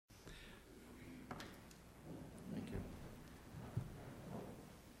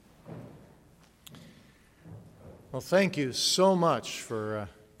Well, thank you so much for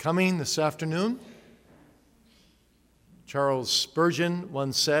coming this afternoon. Charles Spurgeon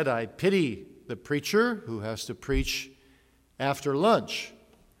once said, "I pity the preacher who has to preach after lunch."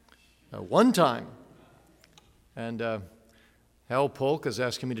 One time. And Hal Polk is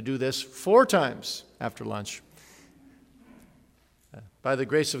asking me to do this 4 times after lunch. By the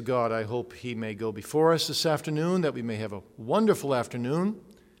grace of God, I hope he may go before us this afternoon, that we may have a wonderful afternoon.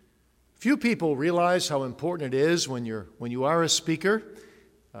 Few people realize how important it is when you are a speaker,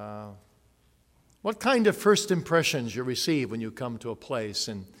 what kind of first impressions you receive when you come to a place.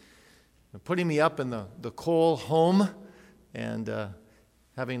 And putting me up in the Cole home and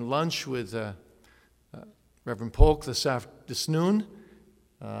having lunch with Reverend Polk this noon,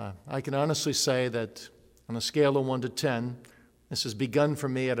 I can honestly say that on a scale of 1 to 10, this has begun for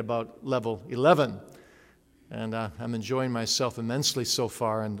me at about level 11. And I'm enjoying myself immensely so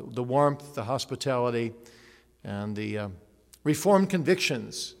far, and the warmth, the hospitality, and the Reformed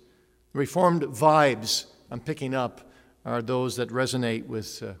convictions, Reformed vibes I'm picking up are those that resonate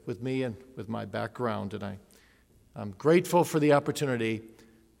with me and with my background. And I'm grateful for the opportunity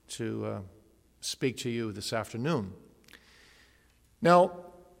to speak to you this afternoon. Now,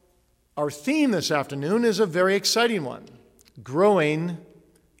 our theme this afternoon is a very exciting one: growing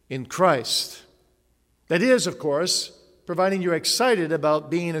in Christ. That is, of course, providing you're excited about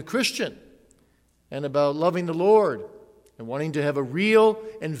being a Christian and about loving the Lord and wanting to have a real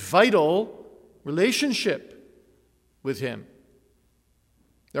and vital relationship with Him.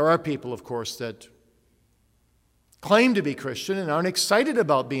 There are people, of course, that claim to be Christian and aren't excited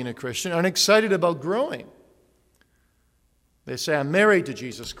about being a Christian, aren't excited about growing. They say, "I'm married to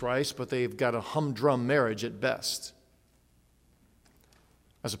Jesus Christ," but they've got a humdrum marriage at best.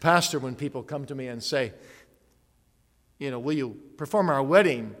 As a pastor, when people come to me and say, "Will you perform our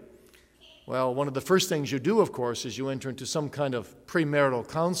wedding?" Well, one of the first things you do, of course, is you enter into some kind of premarital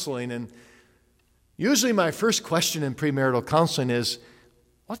counseling. And usually my first question in premarital counseling is,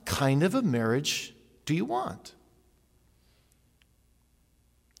 what kind of a marriage do you want?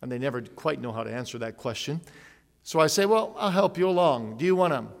 And they never quite know how to answer that question. So I say, well, I'll help you along. Do you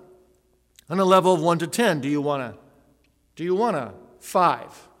want to, on a level of 1 to 10, do you want a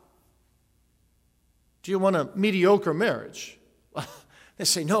 5? Do you want a mediocre marriage? They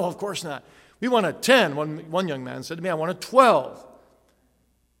say, no, of course not. We want a 10. One young man said to me, I want a 12.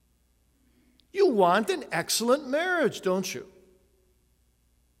 You want an excellent marriage, don't you?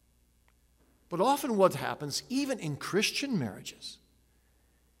 But often what happens, even in Christian marriages,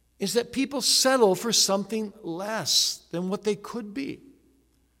 is that people settle for something less than what they could be.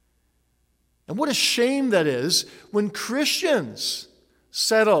 And what a shame that is when Christians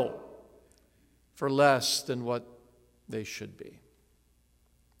settle for less than what they should be.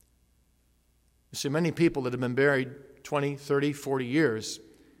 You see, many people that have been married 20, 30, 40 years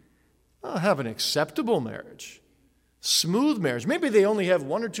have an acceptable marriage, smooth marriage. Maybe they only have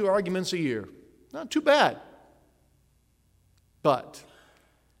 1 or 2 arguments a year. Not too bad. But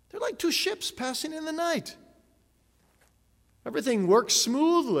they're like 2 ships passing in the night. Everything works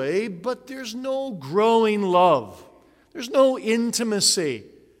smoothly, but there's no growing love. There's no intimacy.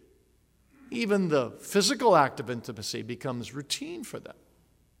 Even the physical act of intimacy becomes routine for them.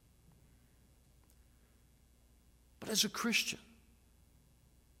 But as a Christian,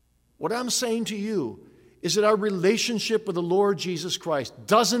 what I'm saying to you is that our relationship with the Lord Jesus Christ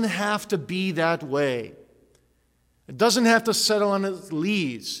doesn't have to be that way. It doesn't have to settle on its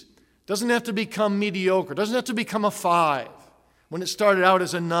lees. It doesn't have to become mediocre. It doesn't have to become a 5 when it started out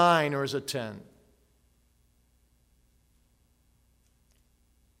as a 9 or as a 10.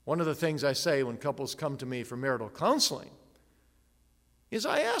 One of the things I say when couples come to me for marital counseling is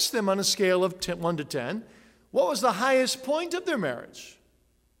I ask them on a scale of 1 to 10, what was the highest point of their marriage?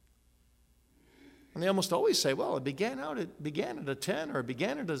 And they almost always say, well, it began at a 10 or it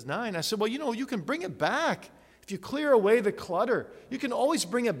began at a 9. I said, well, you can bring it back. If you clear away the clutter, you can always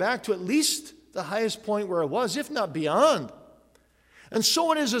bring it back to at least the highest point where it was, if not beyond. And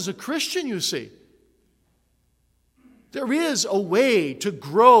so it is as a Christian, you see. There is a way to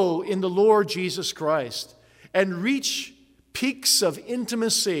grow in the Lord Jesus Christ and reach peaks of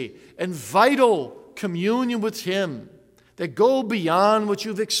intimacy and vital communion with Him that go beyond what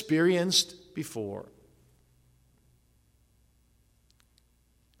you've experienced before.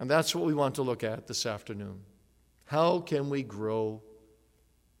 And that's what we want to look at this afternoon. How can we grow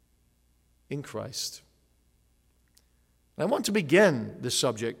in Christ? And I want to begin this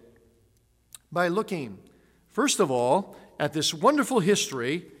subject by looking, first of all, at this wonderful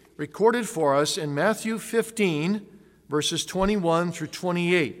history recorded for us in Matthew 15, verses 21 through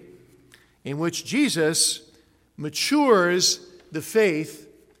 28, in which Jesus matures the faith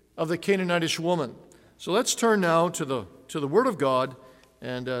of the Canaanitish woman. So let's turn now to the Word of God,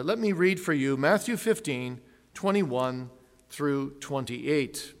 and let me read for you Matthew 15, 21 through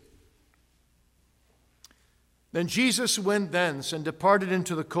 28. Then Jesus went thence and departed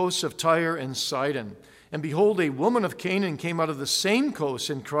into the coasts of Tyre and Sidon. And behold, a woman of Canaan came out of the same coast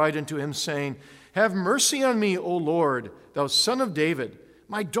and cried unto him, saying, Have mercy on me, O Lord, thou son of David.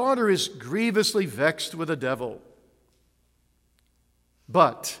 My daughter is grievously vexed with a devil.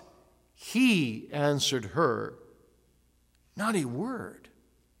 But he answered her not a word.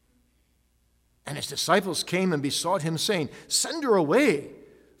 And his disciples came and besought him, saying, Send her away,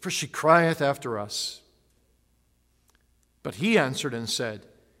 for she crieth after us. But he answered and said,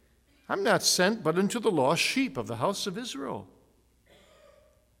 I'm not sent but unto the lost sheep of the house of Israel.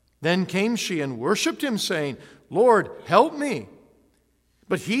 Then came she and worshipped him, saying, Lord, help me.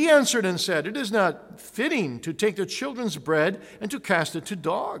 But he answered and said, It is not fitting to take the children's bread and to cast it to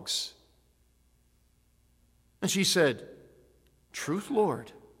dogs. And she said, Truth,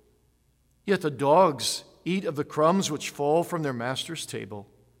 Lord. Yet the dogs eat of the crumbs which fall from their master's table.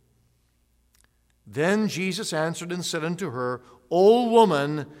 Then Jesus answered and said unto her, O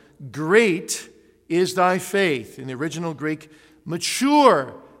woman, great is thy faith. In the original Greek,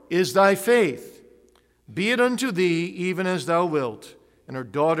 mature is thy faith. Be it unto thee even as thou wilt. And her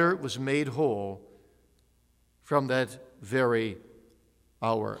daughter was made whole from that very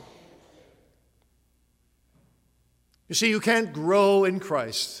hour. You see, you can't grow in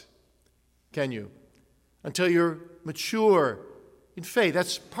Christ, can you? Until you're mature in faith.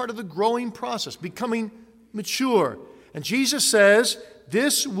 That's part of the growing process, becoming mature. And Jesus says,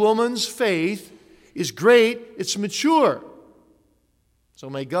 this woman's faith is great, it's mature. So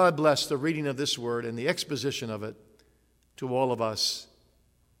may God bless the reading of this word and the exposition of it to all of us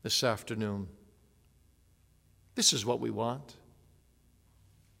this afternoon. This is what we want.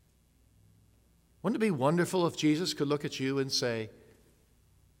 Wouldn't it be wonderful if Jesus could look at you and say,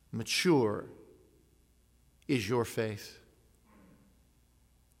 mature is your faith?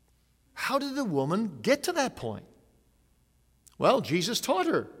 How did the woman get to that point? Well, Jesus taught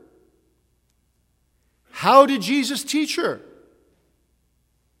her. How did Jesus teach her?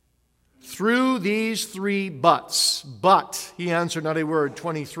 Through these three buts. But, he answered not a word,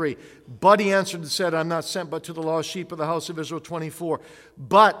 23. But he answered and said, I'm not sent but to the lost sheep of the house of Israel, 24.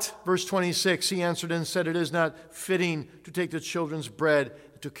 But, verse 26, he answered and said, It is not fitting to take the children's bread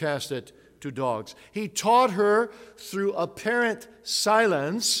to cast it to dogs. He taught her through apparent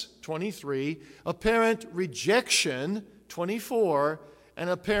silence, 23, apparent rejection, 24, and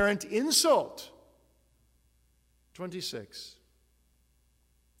apparent insult, 26.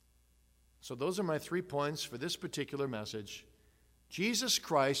 So those are my 3 points for this particular message. Jesus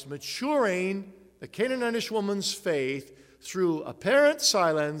Christ maturing the Canaanitish woman's faith through apparent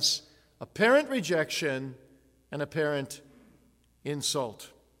silence, apparent rejection, and apparent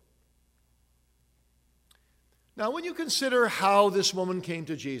insult. Now, when you consider how this woman came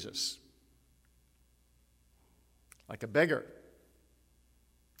to Jesus, like a beggar,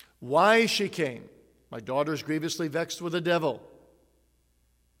 why she came, my daughter is grievously vexed with the devil.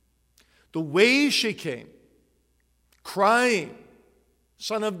 The way she came, crying,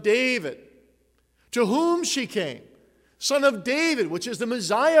 Son of David. To whom she came, Son of David, which is the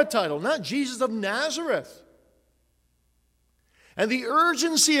Messiah title, not Jesus of Nazareth. And the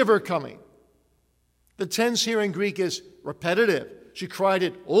urgency of her coming. The tense here in Greek is repetitive. She cried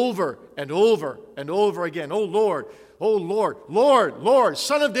it over and over and over again. Oh Lord, Lord, Lord,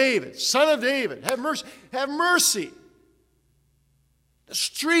 Son of David, have mercy, have mercy. The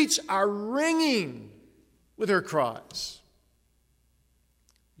streets are ringing with her cries.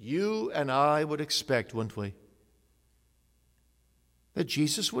 You and I would expect, wouldn't we, that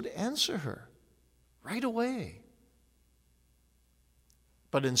Jesus would answer her right away.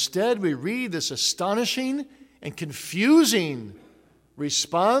 But instead, we read this astonishing and confusing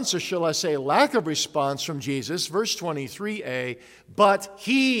response, or shall I say lack of response from Jesus, verse 23a, but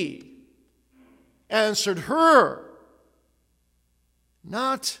he answered her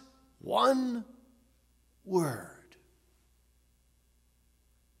not one word.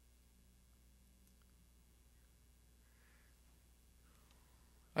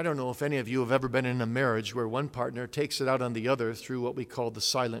 I don't know if any of you have ever been in a marriage where one partner takes it out on the other through what we call the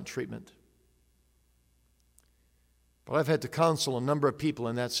silent treatment. But I've had to counsel a number of people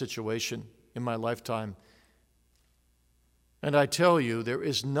in that situation in my lifetime. And I tell you, there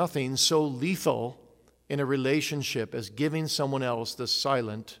is nothing so lethal in a relationship as giving someone else the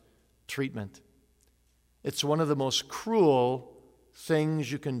silent treatment. It's one of the most cruel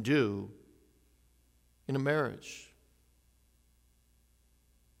things you can do in a marriage.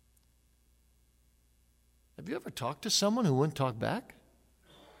 Have you ever talked to someone who wouldn't talk back?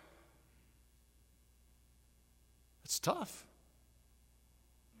 It's tough.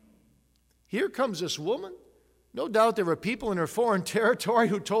 Here comes this woman. No doubt there were people in her foreign territory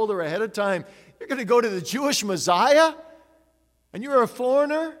who told her ahead of time, you're going to go to the Jewish Messiah, and you're a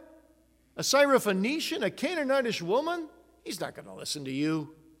foreigner, a Syrophoenician, a Canaanitish woman. He's not going to listen to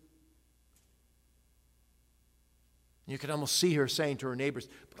you. You can almost see her saying to her neighbors,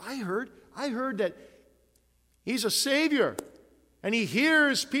 but I heard that he's a Savior. And he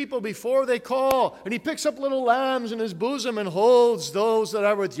hears people before they call. And he picks up little lambs in his bosom and holds those that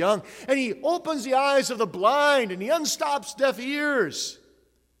are with young. And he opens the eyes of the blind and he unstops deaf ears.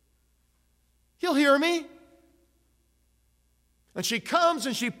 He'll hear me. And she comes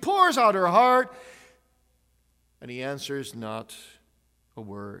and she pours out her heart. And he answers not a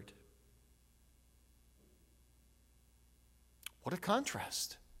word. What a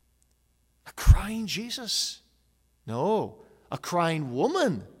contrast. A crying Jesus. No. A crying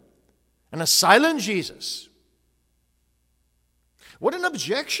woman and a silent Jesus. What an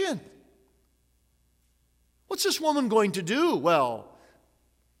objection. What's this woman going to do? Well,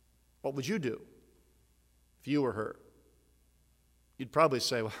 what would you do if you were her? You'd probably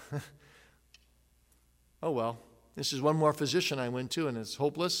say, well, this is one more physician I went to and it's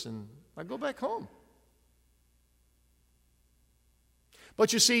hopeless and I go back home.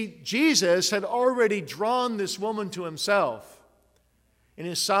 But you see, Jesus had already drawn this woman to himself in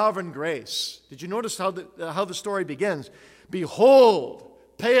his sovereign grace. Did you notice how the story begins? Behold,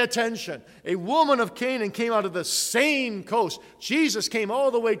 pay attention. A woman of Canaan came out of the same coast. Jesus came all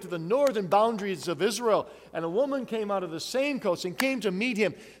the way to the northern boundaries of Israel, and a woman came out of the same coast and came to meet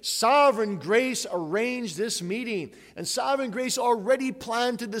him. Sovereign grace arranged this meeting, and sovereign grace already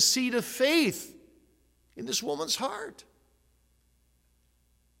planted the seed of faith in this woman's heart.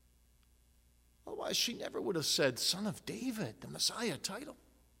 Otherwise, she never would have said, Son of David, the Messiah title.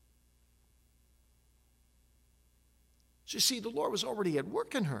 So you see, the Lord was already at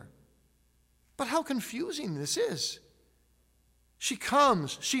work in her. But how confusing this is. She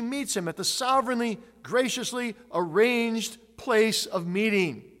comes, she meets him at the sovereignly, graciously arranged place of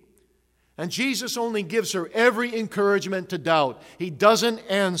meeting. And Jesus only gives her every encouragement to doubt. He doesn't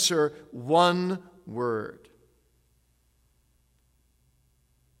answer one word.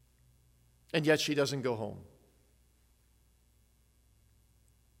 And yet she doesn't go home.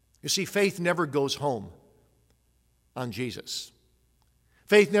 You see, faith never goes home on Jesus.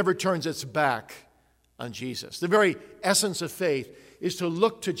 Faith never turns its back on Jesus. The very essence of faith is to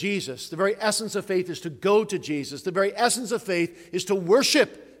look to Jesus. The very essence of faith is to go to Jesus. The very essence of faith is to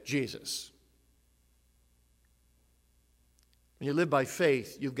worship Jesus. When you live by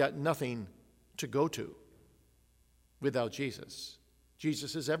faith, you've got nothing to go to without Jesus.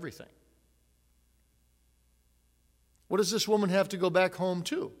 Jesus is everything. What does this woman have to go back home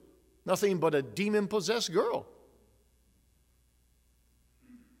to? Nothing but a demon-possessed girl.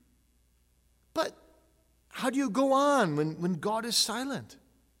 But how do you go on when God is silent?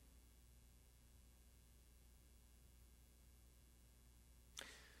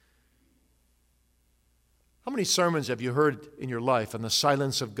 How many sermons have you heard in your life on the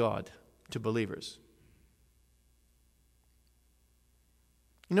silence of God to believers?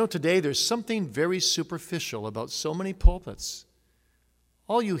 You know, today there's something very superficial about so many pulpits.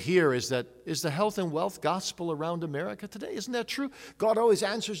 All you hear is the health and wealth gospel around America today. Isn't that true? God always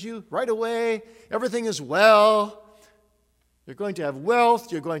answers you right away. Everything is well. You're going to have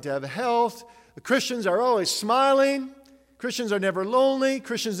wealth. You're going to have health. The Christians are always smiling. Christians are never lonely.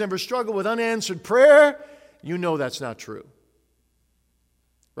 Christians never struggle with unanswered prayer. You know that's not true.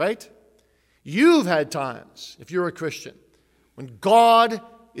 Right? You've had times, if you're a Christian, when God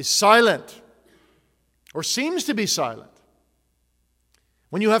is silent or seems to be silent.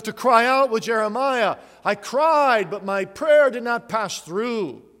 When you have to cry out with Jeremiah, I cried, but my prayer did not pass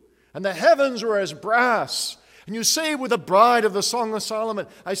through, and the heavens were as brass. And you say with the bride of the Song of Solomon,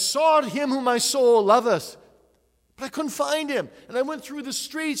 I sought him whom my soul loveth, but I couldn't find him. And I went through the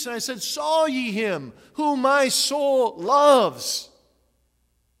streets and I said, saw ye him whom my soul loves?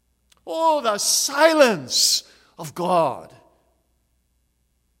 Oh, the silence of God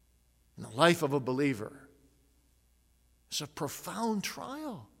in the life of a believer is a profound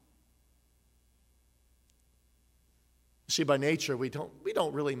trial. See, by nature, we don't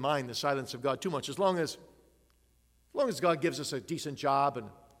really mind the silence of God too much as long as God gives us a decent job and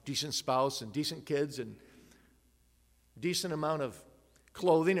decent spouse and decent kids and decent amount of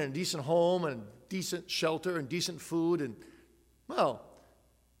clothing and a decent home and decent shelter and decent food. And, well,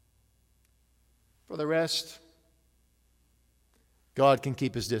 For the rest, God can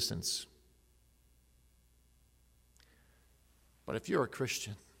keep his distance. But if you're a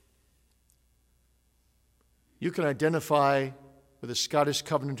Christian, you can identify with the Scottish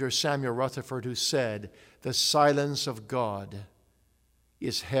Covenanter Samuel Rutherford, who said, "The silence of God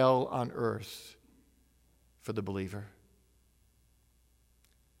is hell on earth for the believer."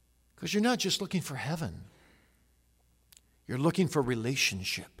 Because you're not just looking for heaven. You're looking for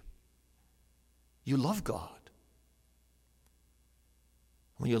relationship. You love God.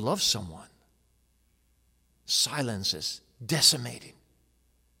 When you love someone, silence is decimating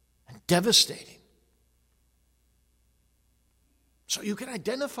and devastating. So you can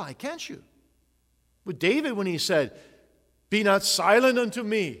identify, can't you? With David when he said, "Be not silent unto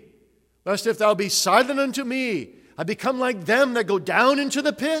me, lest if thou be silent unto me, I become like them that go down into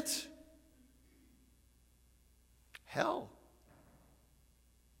the pit." Hell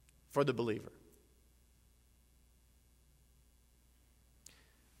for the believer.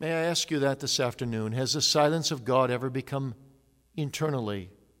 May I ask you that this afternoon? Has the silence of God ever become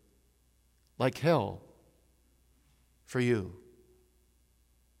internally like hell for you?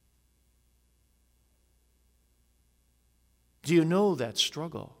 Do you know that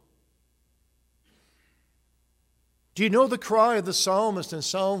struggle? Do you know the cry of the psalmist in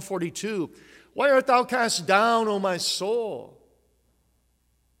Psalm 42? "Why art thou cast down, O my soul?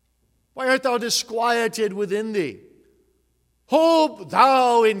 Why art thou disquieted within thee? Hope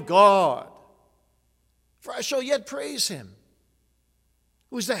thou in God, for I shall yet praise him,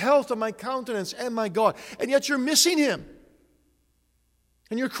 who is the health of my countenance and my God." And yet you're missing him.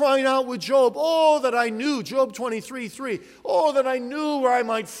 And you're crying out with Job, "Oh, that I knew," Job 23:3, "oh, that I knew where I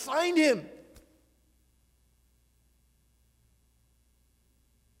might find him."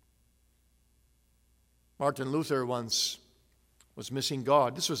 Martin Luther once was missing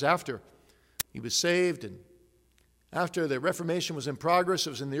God. This was after he was saved and after the Reformation was in progress. It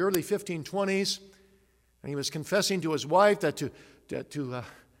was in the early 1520s. And he was confessing to his wife that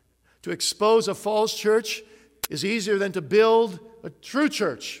to expose a false church is easier than to build a true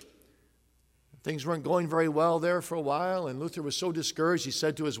church. Things weren't going very well there for a while, and Luther was so discouraged, he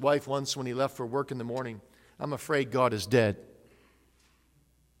said to his wife once when he left for work in the morning, "I'm afraid God is dead."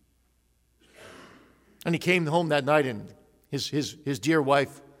 And he came home that night, and his dear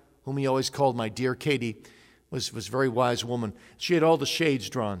wife, whom he always called my dear Katie, was a very wise woman. She had all the shades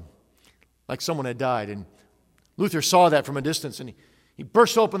drawn, like someone had died. And Luther saw that from a distance, and he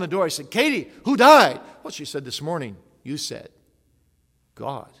burst open the door. He said, "Katie, who died?" "Well," she said, "this morning, you said,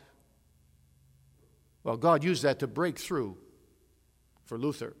 God." Well, God used that to break through for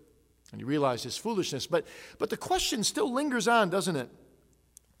Luther, and he realized his foolishness. But the question still lingers on, doesn't it?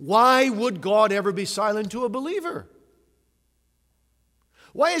 Why would God ever be silent to a believer?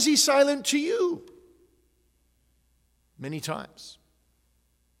 Why is he silent to you? Many times.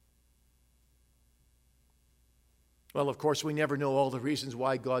 Well, of course, we never know all the reasons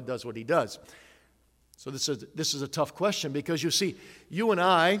why God does what he does. So this is a tough question, because you see, you and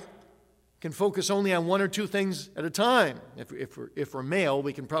I can focus only on one or two things at a time. If we're male,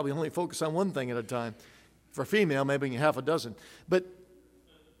 we can probably only focus on one thing at a time. If we're female, maybe half a dozen. But,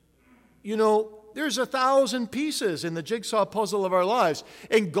 you know, there's 1,000 pieces in the jigsaw puzzle of our lives.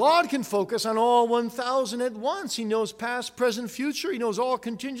 And God can focus on all 1,000 at once. He knows past, present, future. He knows all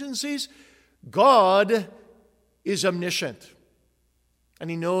contingencies. God is omniscient. And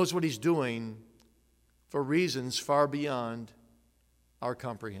he knows what he's doing for reasons far beyond our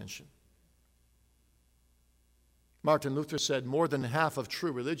comprehension. Martin Luther said more than half of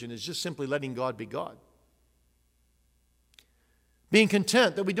true religion is just simply letting God be God. Being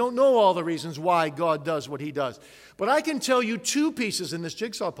content that we don't know all the reasons why God does what he does. But I can tell you two pieces in this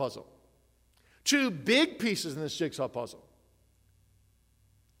jigsaw puzzle. Two big pieces in this jigsaw puzzle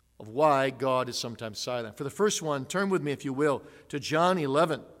of why God is sometimes silent. For the first one, turn with me, if you will, to John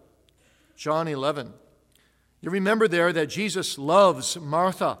 11. John 11. You remember there that Jesus loves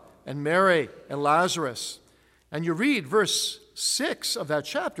Martha and Mary and Lazarus. And you read verse 6 of that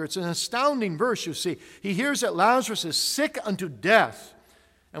chapter. It's an astounding verse, you see. He hears that Lazarus is sick unto death.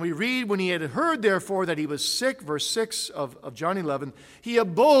 And we read, when he had heard, therefore, that he was sick, verse 6 of John 11, he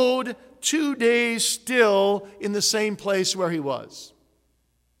abode 2 days still in the same place where he was.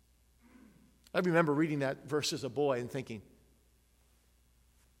 I remember reading that verse as a boy and thinking,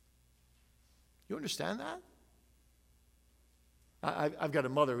 you understand that? I've got a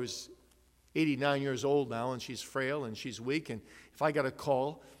mother who's 89 years old now, and she's frail and she's weak. And if I got a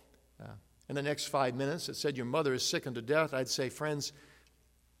call in the next 5 minutes that said your mother is sick unto death, I'd say, friends,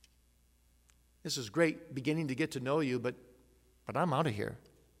 this is great beginning to get to know you, but I'm out of here.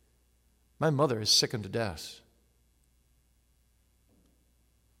 My mother is sick unto death.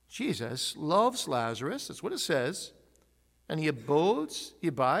 Jesus loves Lazarus. That's what it says. And he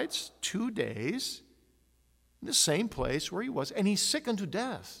abides 2 days in the same place where he was. And he's sick unto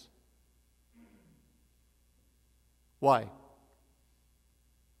death. Why?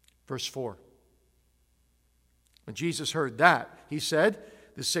 Verse 4. When Jesus heard that, he said,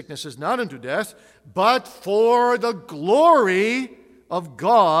 "This sickness is not unto death, but for the glory of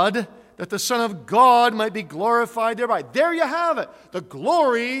God, that the Son of God might be glorified thereby." There you have it, the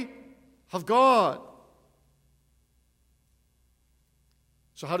glory of God.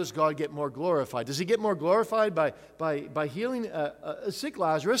 So how does God get more glorified? Does he get more glorified by healing a sick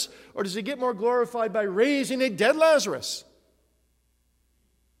Lazarus, or does he get more glorified by raising a dead Lazarus?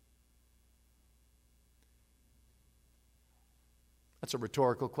 That's a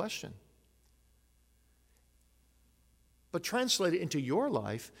rhetorical question. But translate it into your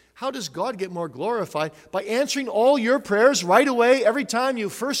life. How does God get more glorified? By answering all your prayers right away every time you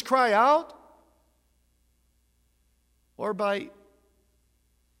first cry out? Or by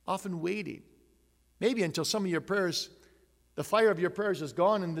often waiting? Maybe until some of your prayers, the fire of your prayers is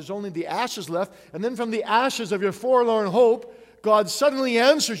gone and there's only the ashes left. And then from the ashes of your forlorn hope, God suddenly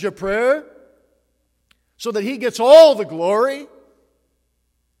answers your prayer so that he gets all the glory.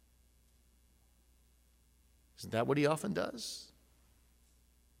 Isn't that what he often does?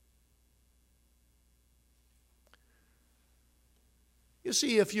 You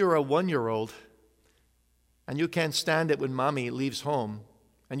see, if you're a 1-year-old and you can't stand it when mommy leaves home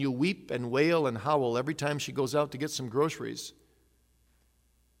and you weep and wail and howl every time she goes out to get some groceries,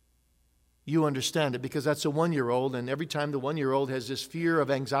 you understand it because that's a 1-year-old, and every time the 1-year-old has this fear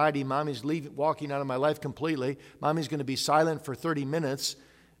of anxiety, mommy's walking out of my life completely, mommy's going to be silent for 30 minutes,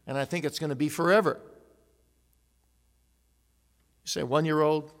 and I think it's going to be forever. You say,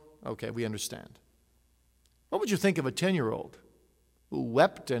 1-year-old? Okay, we understand. What would you think of a 10-year-old who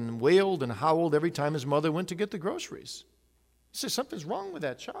wept and wailed and howled every time his mother went to get the groceries? You say, something's wrong with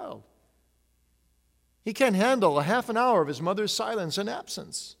that child. He can't handle a half an hour of his mother's silence and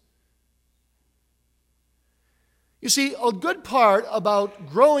absence. You see, a good part about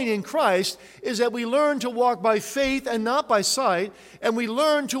growing in Christ is that we learn to walk by faith and not by sight, and we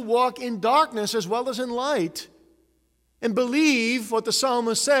learn to walk in darkness as well as in light. And believe what the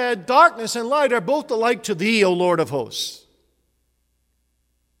psalmist said, darkness and light are both alike to thee, O Lord of hosts.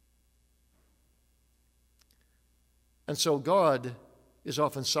 And so God is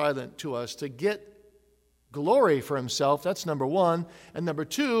often silent to us to get glory for himself. That's number one. And number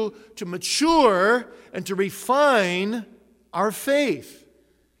two, to mature and to refine our faith.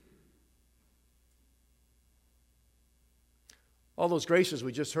 All those graces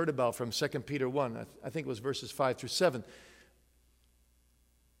we just heard about from 2 Peter 1, I think it was verses 5 through 7.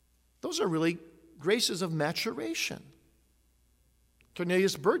 Those are really graces of maturation.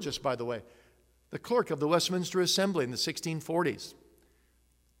 Cornelius Burgess, by the way, the clerk of the Westminster Assembly in the 1640s,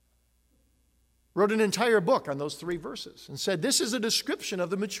 wrote an entire book on those 3 verses and said, this is a description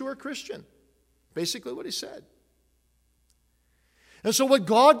of the mature Christian. Basically what he said. And so what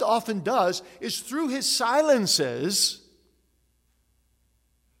God often does is through his silences,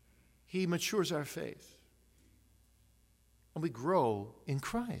 he matures our faith. And we grow in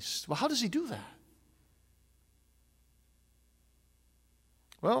Christ. Well, how does he do that?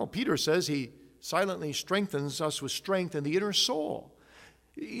 Well, Peter says he silently strengthens us with strength in the inner soul.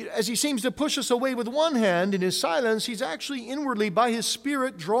 As he seems to push us away with one hand in his silence, he's actually inwardly by his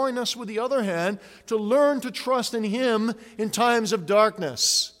Spirit drawing us with the other hand to learn to trust in him in times of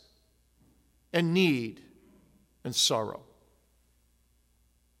darkness and need and sorrow.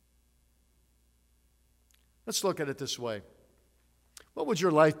 Let's look at it this way. What would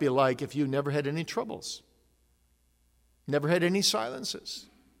your life be like if you never had any troubles? Never had any silences?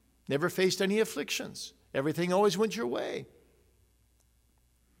 Never faced any afflictions? Everything always went your way?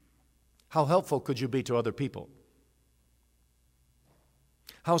 How helpful could you be to other people?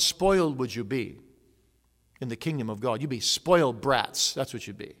 How spoiled would you be in the kingdom of God? You'd be spoiled brats. That's what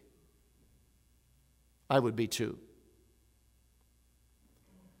you'd be. I would be too.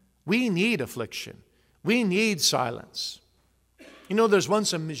 We need affliction. We need silence. You know, there's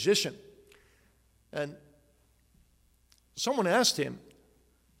once a musician, and someone asked him,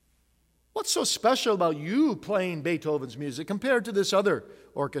 what's so special about you playing Beethoven's music compared to this other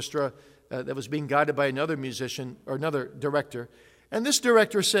orchestra that was being guided by another musician or another director? And this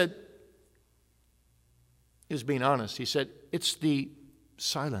director said, he was being honest, he said, it's the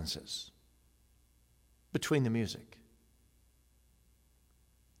silences between the music.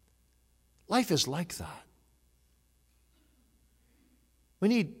 Life is like that. We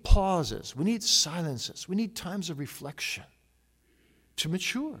need pauses. We need silences. We need times of reflection to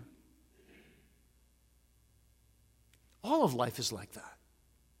mature. All of life is like that.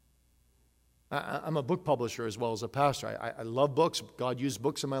 I'm a book publisher as well as a pastor. I love books. God used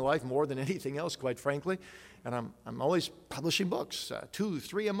books in my life more than anything else, quite frankly. And I'm always publishing books, 2,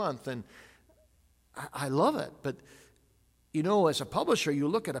 3 a month. And I love it. But, you know, as a publisher, you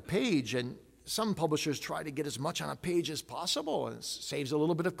look at a page, and some publishers try to get as much on a page as possible, and it saves a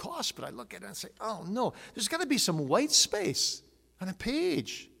little bit of cost. But I look at it and say, oh, no, there's got to be some white space on a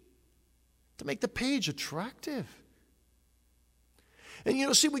page to make the page attractive. And you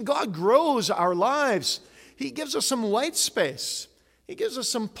know, see, when God grows our lives, He gives us some white space. He gives us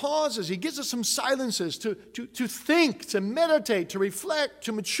some pauses. He gives us some silences to think, to meditate, to reflect,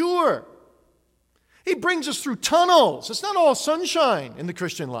 to mature. He brings us through tunnels. It's not all sunshine in the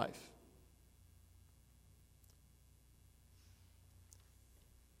Christian life.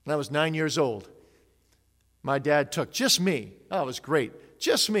 When I was 9 years old, my dad took just me. Oh, it was great.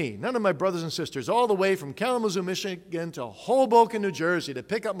 Just me, none of my brothers and sisters, all the way from Kalamazoo, Michigan to Hoboken, New Jersey to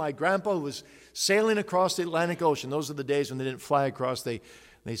pick up my grandpa who was sailing across the Atlantic Ocean. Those are the days when they didn't fly across. They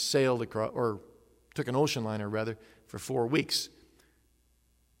sailed across, or took an ocean liner rather, for 4 weeks.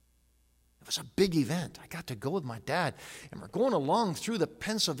 It was a big event. I got to go with my dad, and we're going along through the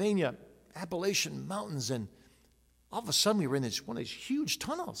Pennsylvania Appalachian Mountains, and all of a sudden we were in one of these huge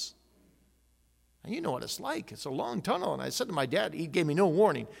tunnels. And you know what it's like. It's a long tunnel. And I said to my dad, he gave me no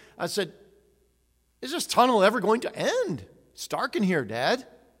warning. I said, is this tunnel ever going to end? It's dark in here, Dad.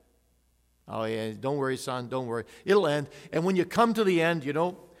 Oh, yeah, don't worry, son, don't worry. It'll end. And when you come to the end, you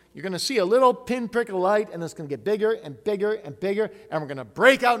know, you're going to see a little pinprick of light, and it's going to get bigger and bigger and bigger, and we're going to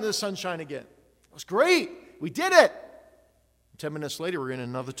break out into the sunshine again. It was great. We did it. 10 minutes later, we're in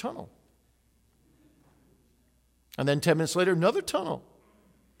another tunnel. And then 10 minutes later, another tunnel.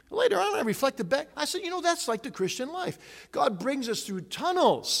 Later on, I reflected back. I said, you know, that's like the Christian life. God brings us through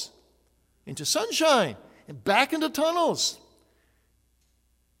tunnels into sunshine and back into tunnels.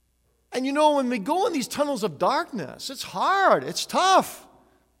 And you know, when we go in these tunnels of darkness, it's hard. It's tough.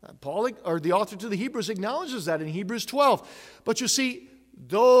 Paul, or the author to the Hebrews, acknowledges that in Hebrews 12. But you see,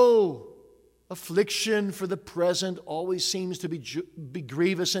 though affliction for the present always seems to be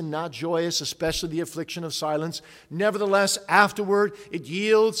grievous and not joyous, especially the affliction of silence, nevertheless, afterward, it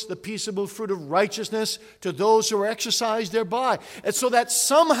yields the peaceable fruit of righteousness to those who are exercised thereby. And so that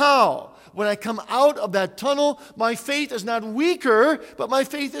somehow, when I come out of that tunnel, my faith is not weaker, but my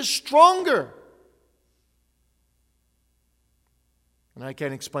faith is stronger. And I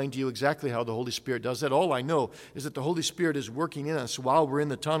can't explain to you exactly how the Holy Spirit does that. All I know is that the Holy Spirit is working in us while we're in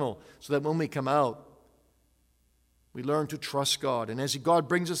the tunnel, so that when we come out, we learn to trust God. And as God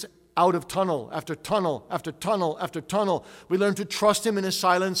brings us out of tunnel after tunnel after tunnel after tunnel, we learn to trust Him in His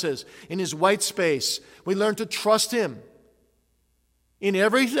silences, in His white space. We learn to trust Him in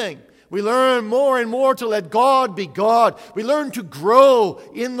everything. We learn more and more to let God be God. We learn to grow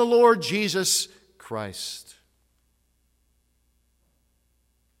in the Lord Jesus Christ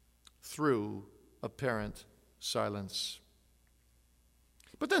through apparent silence.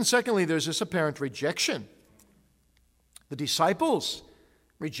 But then secondly, there's this apparent rejection. The disciples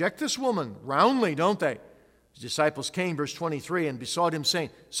reject this woman roundly, don't they? The disciples came, verse 23, and besought Him,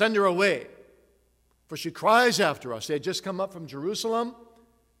 saying, send her away, for she cries after us. They had just come up from Jerusalem,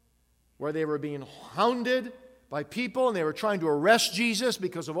 where they were being hounded by people, and they were trying to arrest Jesus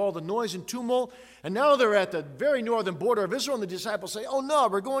because of all the noise and tumult. And now they're at the very northern border of Israel, and the disciples say, oh no,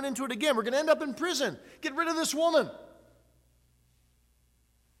 we're going into it again. We're going to end up in prison. Get rid of this woman.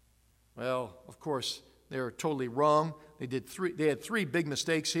 Well, of course, they were totally wrong. They had three big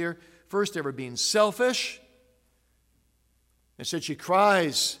mistakes here. First, they were being selfish. They said, she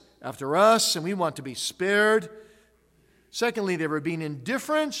cries after us, and we want to be spared. Secondly, they were being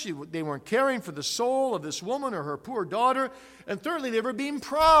indifferent. They weren't caring for the soul of this woman or her poor daughter. And thirdly, they were being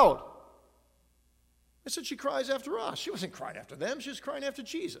proud. They said, she cries after us. She wasn't crying after them. She was crying after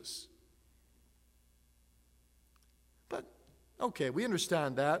Jesus. But, okay, we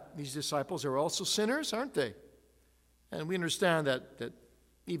understand that. These disciples are also sinners, aren't they? And we understand that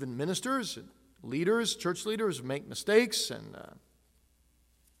even ministers, leaders, church leaders make mistakes, and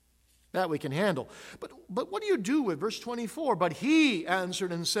that we can handle. But what do you do with verse 24? But he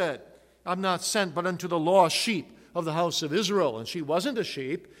answered and said, I'm not sent but unto the lost sheep of the house of Israel. And she wasn't a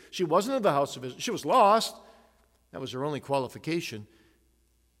sheep. She wasn't of the house of Israel. She was lost. That was her only qualification.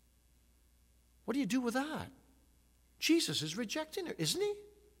 What do you do with that? Jesus is rejecting her, isn't He?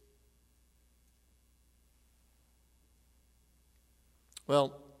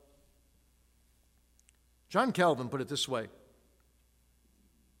 Well, John Calvin put it this way.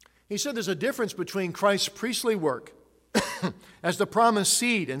 He said there's a difference between Christ's priestly work as the promised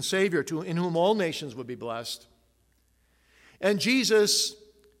seed and Savior in whom all nations would be blessed, and Jesus'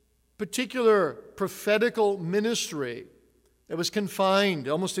 particular prophetical ministry that was confined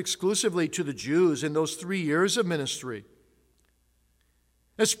almost exclusively to the Jews in those 3 years of ministry.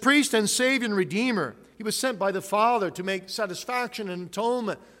 As priest and Savior and Redeemer, he was sent by the Father to make satisfaction and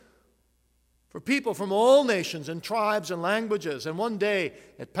atonement for people from all nations and tribes and languages. And one day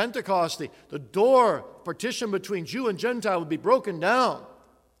at Pentecost, the door partition between Jew and Gentile would be broken down.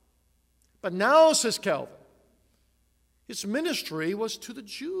 But now, says Calvin, his ministry was to the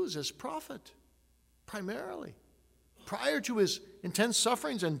Jews as prophet, primarily, prior to his intense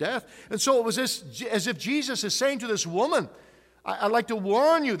sufferings and death. And so it was as if Jesus is saying to this woman, I'd like to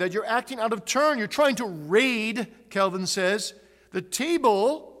warn you that you're acting out of turn. You're trying to raid, Calvin says, the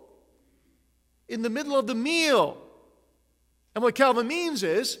table in the middle of the meal. And what Calvin means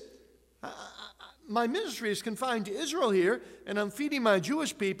is, my ministry is confined to Israel here, and I'm feeding my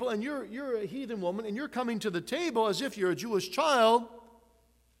Jewish people, and you're a heathen woman, and you're coming to the table as if you're a Jewish child,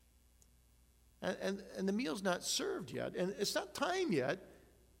 and the meal's not served yet, and it's not time yet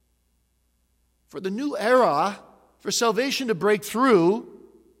for the new era, for salvation to break through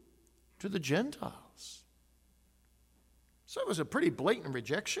to the Gentiles. So it was a pretty blatant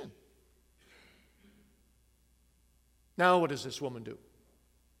rejection. Now what does this woman do?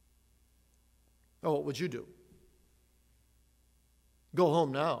 Oh, what would you do? Go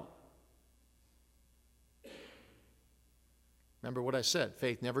home now. Remember what I said,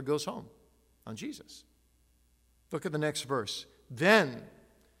 faith never goes home on Jesus. Look at the next verse. Then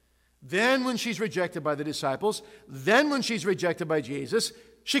when she's rejected by the disciples, then when she's rejected by Jesus,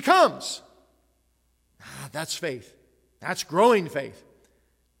 she comes. That's faith. That's growing faith.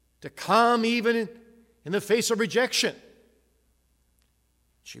 To come even in the face of rejection.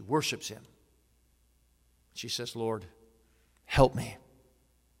 She worships him. She says, Lord, help me.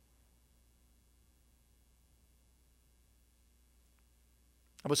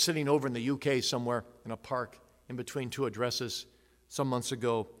 I was sitting over in the UK somewhere in a park in between two addresses some months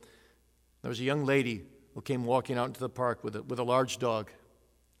ago. There was a young lady who came walking out into the park with a large dog.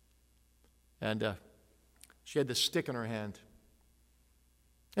 And she had this stick in her hand.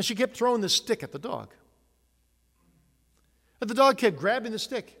 And she kept throwing the stick at the dog. And the dog kept grabbing the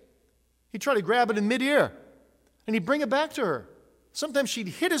stick. He'd try to grab it in midair. And he'd bring it back to her. Sometimes she'd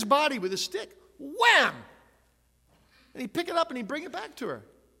hit his body with a stick. Wham! And he'd pick it up and he'd bring it back to her.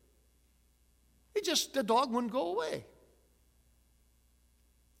 The dog wouldn't go away.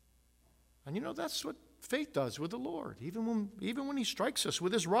 And that's what faith does with the Lord. Even when he strikes us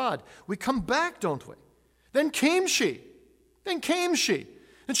with his rod, we come back, don't we? Then came she. And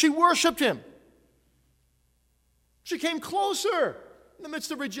she worshiped him. She came closer in the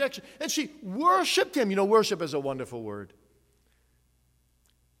midst of rejection. And she worshiped him. Worship is a wonderful word. It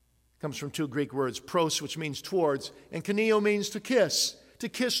comes from two Greek words, pros, which means towards, and kineo means to kiss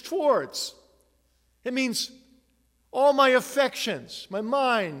towards. It means all my affections, my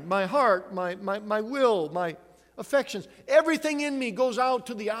mind, my heart, my will, my affections, everything in me goes out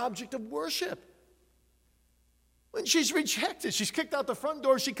to the object of worship. When she's rejected, she's kicked out the front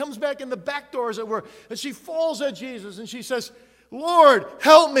door, she comes back in the back door, as it were, and she falls at Jesus and she says, Lord,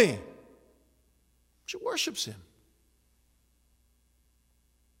 help me. She worships him.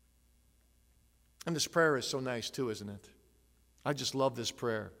 And this prayer is so nice too, isn't it? I just love this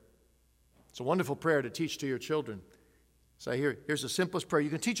prayer. It's a wonderful prayer to teach to your children. So here's the simplest prayer. You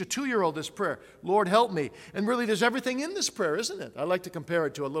can teach a 2-year-old this prayer. Lord, help me. And really, there's everything in this prayer, isn't it? I like to compare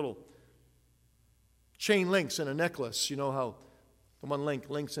it to a little chain links in a necklace. You know how the one link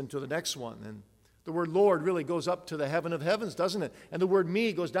links into the next one. And the word Lord really goes up to the heaven of heavens, doesn't it? And the word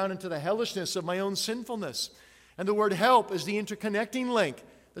me goes down into the hellishness of my own sinfulness. And the word help is the interconnecting link.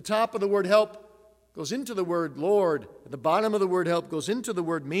 The top of the word help goes into the word Lord. The bottom of the word help goes into the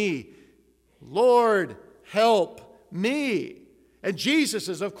word me. Lord, help me. And Jesus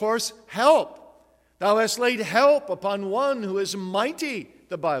is, of course, help. Thou hast laid help upon one who is mighty,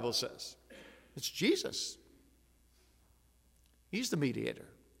 the Bible says. It's Jesus. He's the mediator.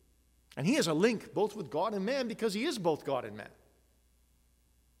 And he has a link both with God and man because he is both God and man.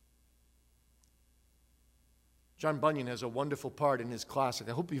 John Bunyan has a wonderful part in his classic.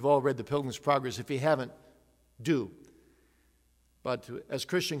 I hope you've all read The Pilgrim's Progress. If you haven't, do. But as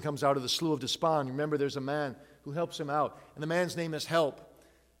Christian comes out of the Slough of Despond, remember there's a man who helps him out. And the man's name is Help.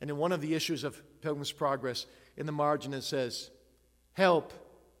 And in one of the issues of Pilgrim's Progress, in the margin it says, help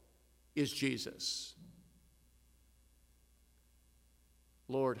is Jesus.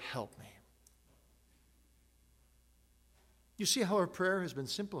 Lord, help me. You see how her prayer has been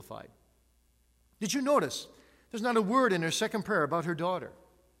simplified. Did you notice there's not a word in her second prayer about her daughter?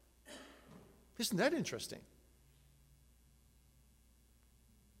 Isn't that interesting?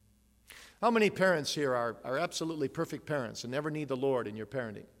 How many parents here are absolutely perfect parents and never need the Lord in your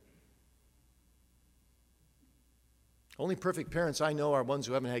parenting? Only perfect parents I know are ones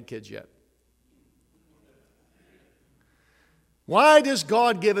who haven't had kids yet. Why does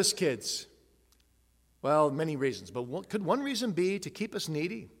God give us kids? Well, many reasons, but could one reason be to keep us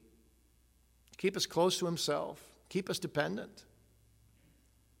needy, keep us close to Himself, keep us dependent?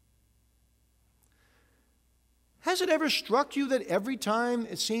 Has it ever struck you that every time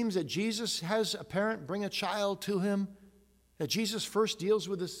it seems that Jesus has a parent bring a child to Him, that Jesus first deals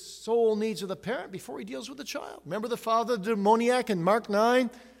with the soul needs of the parent before He deals with the child? Remember the father, the demoniac in Mark 9?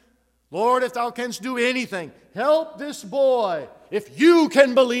 Lord, if thou canst do anything, help this boy. If you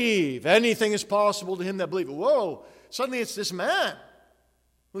can believe, anything is possible to him that believeth. Whoa, suddenly it's this man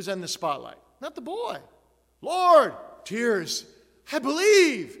who's in the spotlight, not the boy. Lord, tears, I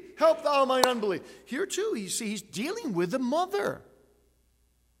believe, help thou mine unbelief. Here too, you see, he's dealing with the mother.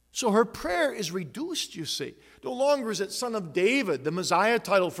 So her prayer is reduced, you see. No longer is it Son of David, the Messiah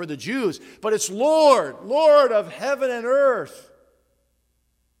title for the Jews, but it's Lord, Lord of heaven and earth.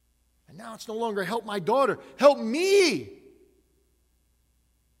 And now it's no longer help my daughter, help me.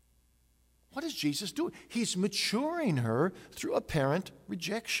 What is Jesus doing? He's maturing her through apparent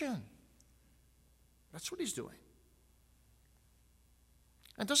rejection. That's what He's doing.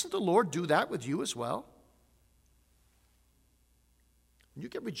 And doesn't the Lord do that with you as well? When you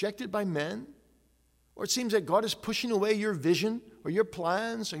get rejected by men, or it seems that God is pushing away your vision or your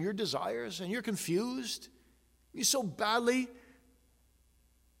plans or your desires, and you're confused, you so badly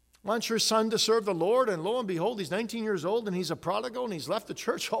want your son to serve the Lord, and lo and behold, he's 19 years old and he's a prodigal and he's left the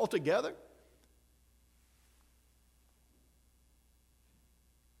church altogether.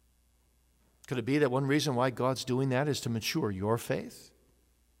 Could it be that one reason why God's doing that is to mature your faith?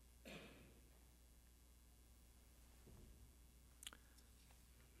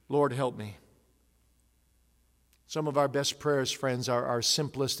 Lord, help me. Some of our best prayers, friends, are our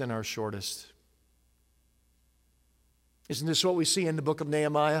simplest and our shortest. Isn't this what we see in the book of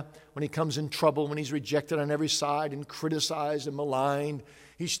Nehemiah? When he comes in trouble, when he's rejected on every side and criticized and maligned,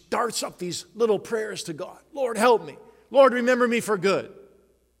 he starts up these little prayers to God. Lord, help me. Lord, remember me for good.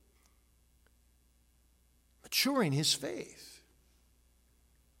 Maturing his faith.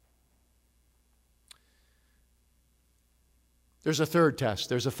 There's a third test.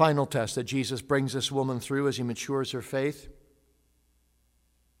 There's a final test that Jesus brings this woman through as He matures her faith.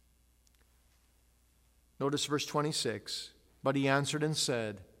 Notice verse 26. But He answered and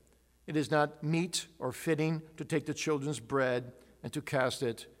said, it is not meet or fitting to take the children's bread and to cast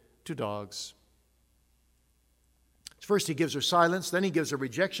it to dogs. First He gives her silence, then He gives her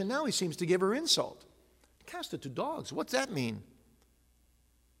rejection. Now He seems to give her insult. Cast it to dogs. What's that mean?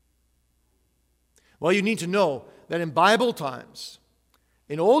 Well, you need to know that in Bible times,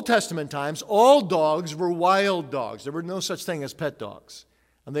 in Old Testament times, all dogs were wild dogs. There were no such thing as pet dogs.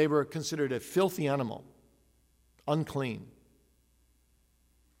 And they were considered a filthy animal, unclean.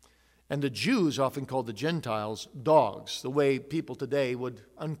 And the Jews often called the Gentiles dogs, the way people today would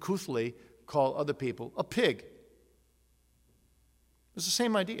uncouthly call other people a pig. It's the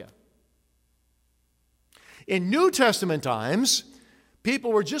same idea. In New Testament times,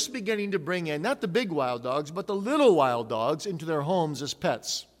 people were just beginning to bring in, not the big wild dogs, but the little wild dogs into their homes as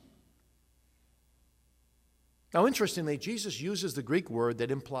pets. Now, interestingly, Jesus uses the Greek word that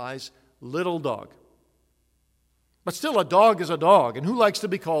implies little dog. But still, a dog is a dog, and who likes to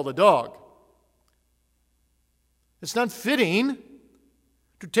be called a dog? It's not fitting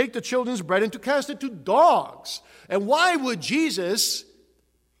to take the children's bread and to cast it to dogs. And why would Jesus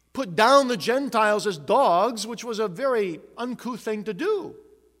put down the Gentiles as dogs, which was a very uncouth thing to do?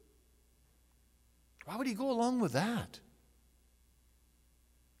 Why would He go along with that?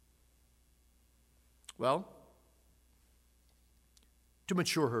 Well, to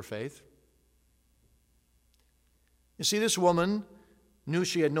mature her faith. You see, this woman knew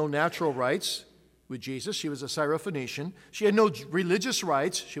she had no natural rights with Jesus. She was a Syrophoenician. She had no religious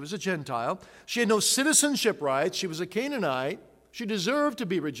rights. She was a Gentile. She had no citizenship rights. She was a Canaanite. She deserved to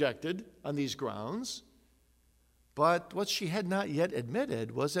be rejected on these grounds. But what she had not yet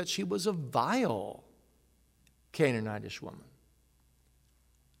admitted was that she was a vile Canaanitish woman.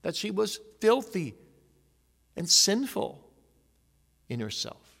 That she was filthy and sinful in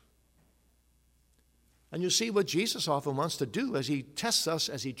herself. And you see what Jesus often wants to do as He tests us,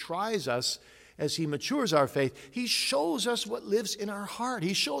 as He tries us, as He matures our faith, He shows us what lives in our heart.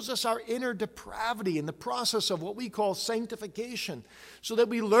 He shows us our inner depravity in the process of what we call sanctification, so that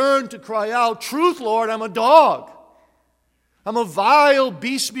we learn to cry out, "Truth, Lord, I'm a dog. I'm a vile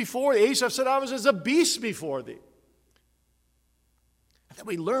beast before Thee." Asaph said, "I was as a beast before Thee." And then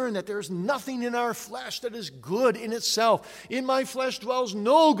we learn that there's nothing in our flesh that is good in itself. "In my flesh dwells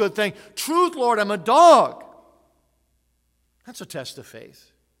no good thing. Truth, Lord, I'm a dog." That's a test of faith.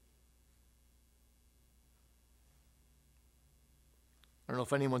 I don't know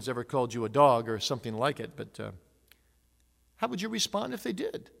if anyone's ever called you a dog or something like it, but how would you respond if they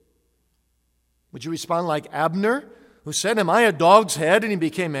did? Would you respond like Abner, who said, "Am I a dog's head?" and he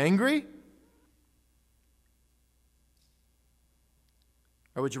became angry?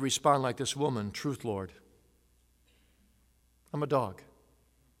 Or would you respond like this woman, "Truth, Lord, I'm a dog"?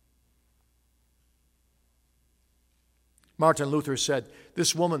 Martin Luther said,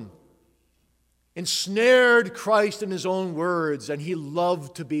 this woman ensnared Christ in His own words, and He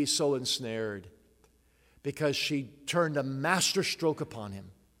loved to be so ensnared because she turned a master stroke upon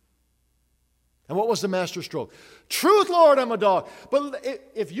Him. And what was the master stroke? "Truth, Lord, I'm a dog." But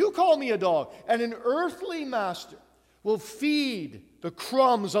if you call me a dog, and an earthly master will feed the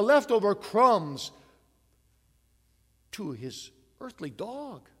crumbs, the leftover crumbs, to his earthly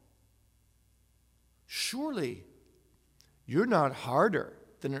dog, surely you're not harder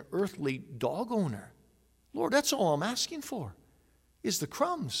than an earthly dog owner. Lord, that's all I'm asking for, is the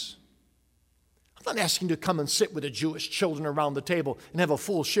crumbs. I'm not asking you to come and sit with the Jewish children around the table and have a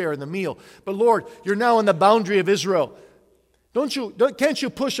full share in the meal. But Lord, you're now in the boundary of Israel. Can't you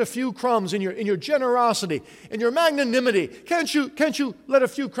push a few crumbs in your generosity, in your magnanimity? Can't you let a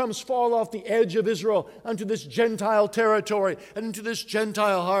few crumbs fall off the edge of Israel onto this Gentile territory and into this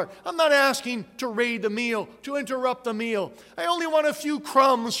Gentile heart? I'm not asking to raid the meal, to interrupt the meal. I only want a few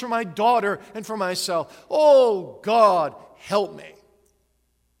crumbs for my daughter and for myself. Oh, God, help me.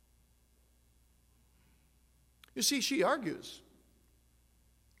 You see, she argues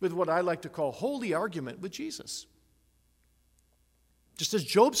with what I like to call holy argument with Jesus. Just as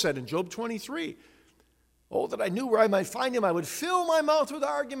Job said in Job 23, "Oh, that I knew where I might find Him. I would fill my mouth with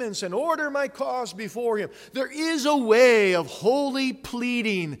arguments and order my cause before Him." There is a way of holy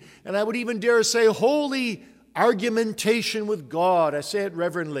pleading, and I would even dare say holy argumentation with God. I say it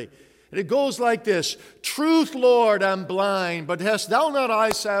reverently. And it goes like this: "Truth, Lord, I'm blind, but hast Thou not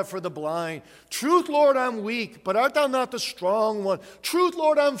eyes salve for the blind? Truth, Lord, I'm weak, but art Thou not the strong one? Truth,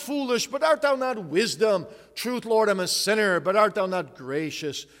 Lord, I'm foolish, but art Thou not wisdom? Truth, Lord, I'm a sinner, but art Thou not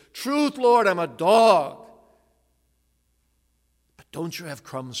gracious? Truth, Lord, I'm a dog, but don't You have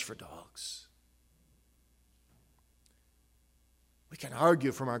crumbs for dogs?" We can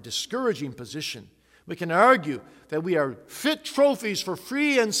argue from our discouraging position. We can argue that we are fit trophies for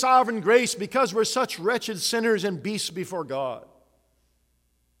free and sovereign grace because we're such wretched sinners and beasts before God.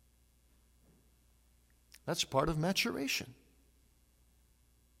 That's part of maturation.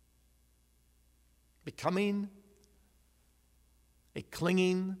 Becoming a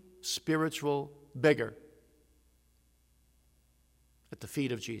clinging spiritual beggar at the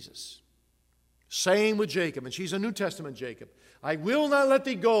feet of Jesus. Saying with Jacob, and she's a New Testament Jacob, "I will not let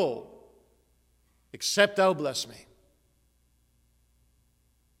Thee go except Thou bless me."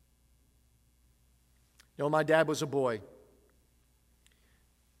 You know, my dad was a boy.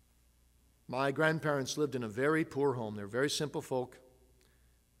 My grandparents lived in a very poor home. They're very simple folk.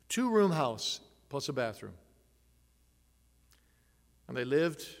 2-room house plus a bathroom. And they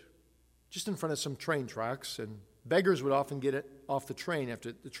lived just in front of some train tracks, and beggars would often get it off the train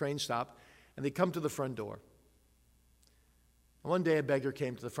after the train stopped, and they'd come to the front door. And one day a beggar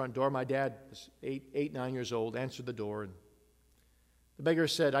came to the front door. My dad was 9 years old, answered the door, and the beggar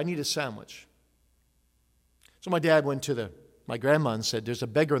said, "I need a sandwich." So my dad went to my grandma and said, "There's a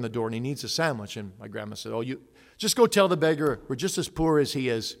beggar on the door and he needs a sandwich." And my grandma said, "Oh, you just go tell the beggar we're just as poor as he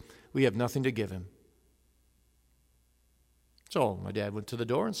is. We have nothing to give him." So my dad went to the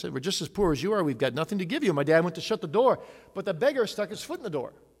door and said, "We're just as poor as you are. We've got nothing to give you." My dad went to shut the door, but the beggar stuck his foot in the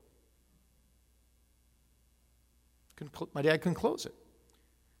door. My dad couldn't close it.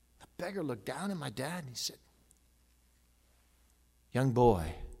 The beggar looked down at my dad and he said, "Young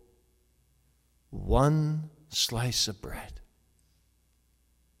boy, 1 slice of bread."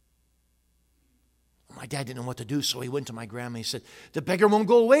 My dad didn't know what to do, so he went to my grandma. He said, "The beggar won't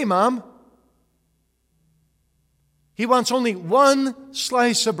go away, Mom. He wants only 1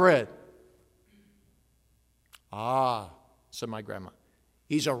 slice of bread." "Ah," said my grandma,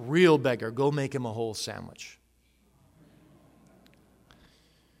 "he's a real beggar. Go make him a whole sandwich."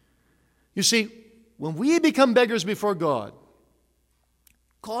 You see, when we become beggars before God,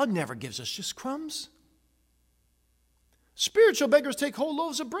 God never gives us just crumbs. Spiritual beggars take whole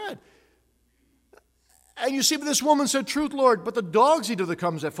loaves of bread. And you see, but this woman said, truth, Lord, but the dogs eat of the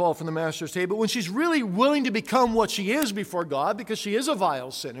crumbs that fall from the master's table. When she's really willing to become what she is before God, because she is a vile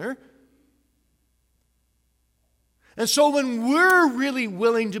sinner. And so when we're really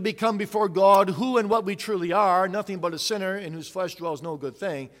willing to become before God who and what we truly are, nothing but a sinner in whose flesh dwells no good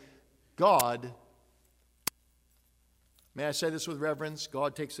thing, God, may I say this with reverence,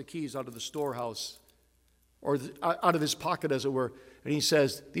 God takes the keys out of the storehouse, or out of his pocket, as it were, and he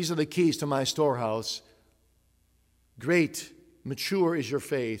says, these are the keys to my storehouse. Great, mature is your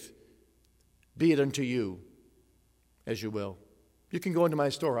faith. Be it unto you as you will. You can go into my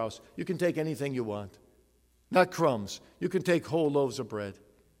storehouse. You can take anything you want. Not crumbs. You can take whole loaves of bread.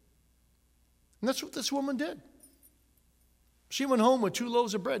 And that's what this woman did. She went home with 2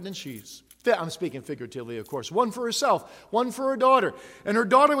 loaves of bread, didn't she? I'm speaking figuratively, of course. One for herself, one for her daughter. And her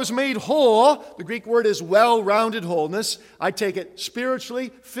daughter was made whole. The Greek word is well-rounded wholeness. I take it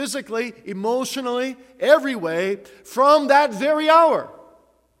spiritually, physically, emotionally, every way, from that very hour.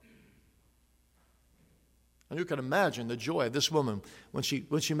 And you can imagine the joy of this woman when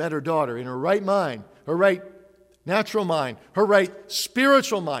she met her daughter in her right mind, her right natural mind, her right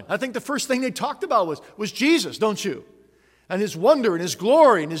spiritual mind. I think the first thing they talked about was Jesus, don't you? And his wonder and his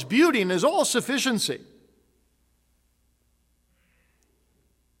glory and his beauty and his all-sufficiency.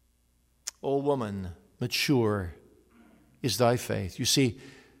 O woman, mature is thy faith. You see,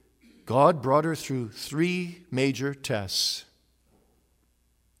 God brought her through 3 major tests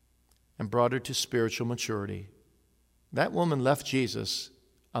and brought her to spiritual maturity. That woman left Jesus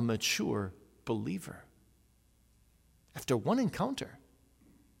a mature believer after one encounter.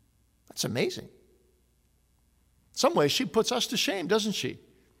 That's amazing. In some ways, she puts us to shame, doesn't she?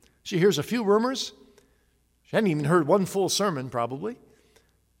 She hears a few rumors. She hadn't even heard one full sermon, probably,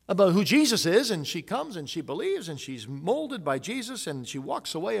 about who Jesus is, and she comes and she believes, and she's molded by Jesus, and she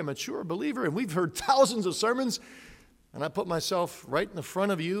walks away a mature believer. And we've heard thousands of sermons, and I put myself right in the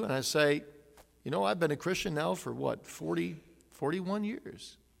front of you, and I say, you know, I've been a Christian now for 41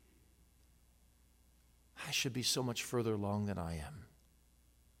 years. I should be so much further along than I am.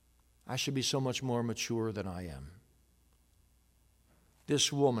 I should be so much more mature than I am.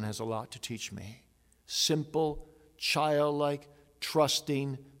 This woman has a lot to teach me. Simple, childlike,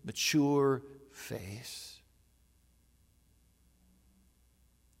 trusting, mature faith.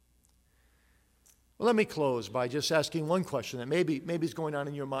 Well, let me close by just asking one question that maybe is going on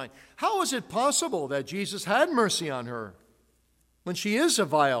in your mind. How is it possible that Jesus had mercy on her when she is a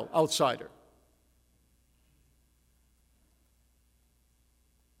vile outsider?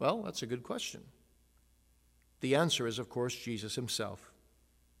 Well, that's a good question. The answer is, of course, Jesus himself.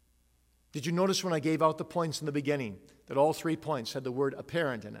 Did you notice when I gave out the points in the beginning that all 3 points had the word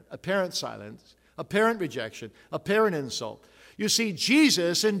apparent in it? Apparent silence, apparent rejection, apparent insult. You see,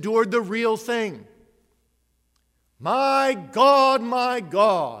 Jesus endured the real thing. My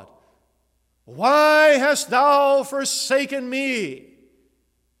God, why hast thou forsaken me?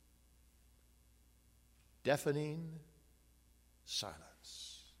 Deafening silence.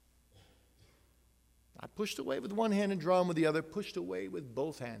 Not pushed away with one hand and drawn with the other, pushed away with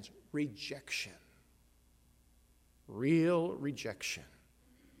both hands. Rejection. Real rejection.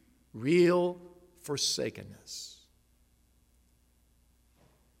 Real forsakenness.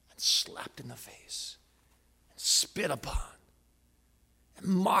 And slapped in the face. And spit upon. And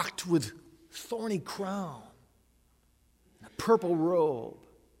mocked with thorny crown. And a purple robe.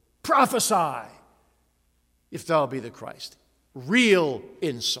 Prophesy, if thou be the Christ. Real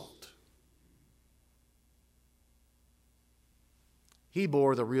insult. He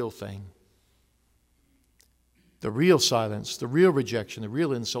bore the real thing, the real silence, the real rejection, the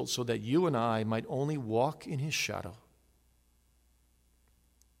real insult, so that you and I might only walk in his shadow.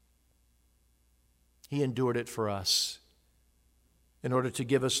 He endured it for us in order to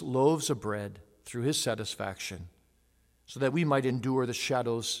give us loaves of bread through his satisfaction, so that we might endure the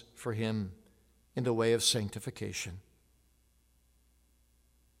shadows for him in the way of sanctification.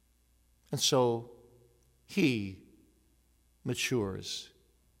 And so he matures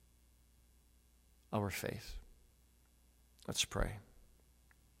our faith. Let's pray.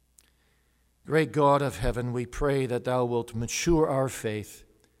 Great God of heaven, we pray that thou wilt mature our faith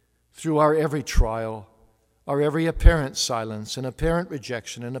through our every trial, our every apparent silence and apparent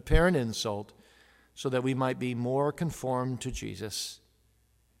rejection and apparent insult, so that we might be more conformed to Jesus.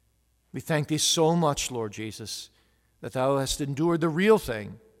 We thank thee so much, Lord Jesus, that thou hast endured the real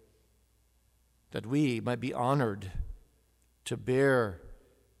thing, that we might be honored to bear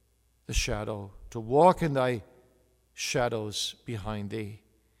the shadow, to walk in thy shadows behind thee.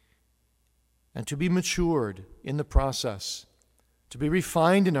 and to be matured in the process, to be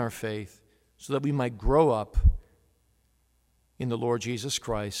refined in our faith, so that we might grow up in the Lord Jesus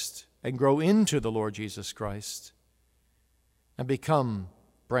Christ and grow into the Lord Jesus Christ and become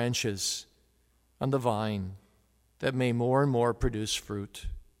branches on the vine that may more and more produce fruit.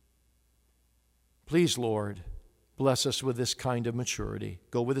 Please, Lord, bless us with this kind of maturity.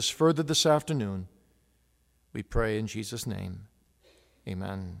 Go with us further this afternoon. We pray in Jesus' name.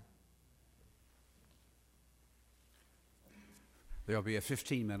 Amen. There will be a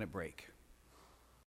 15-minute break.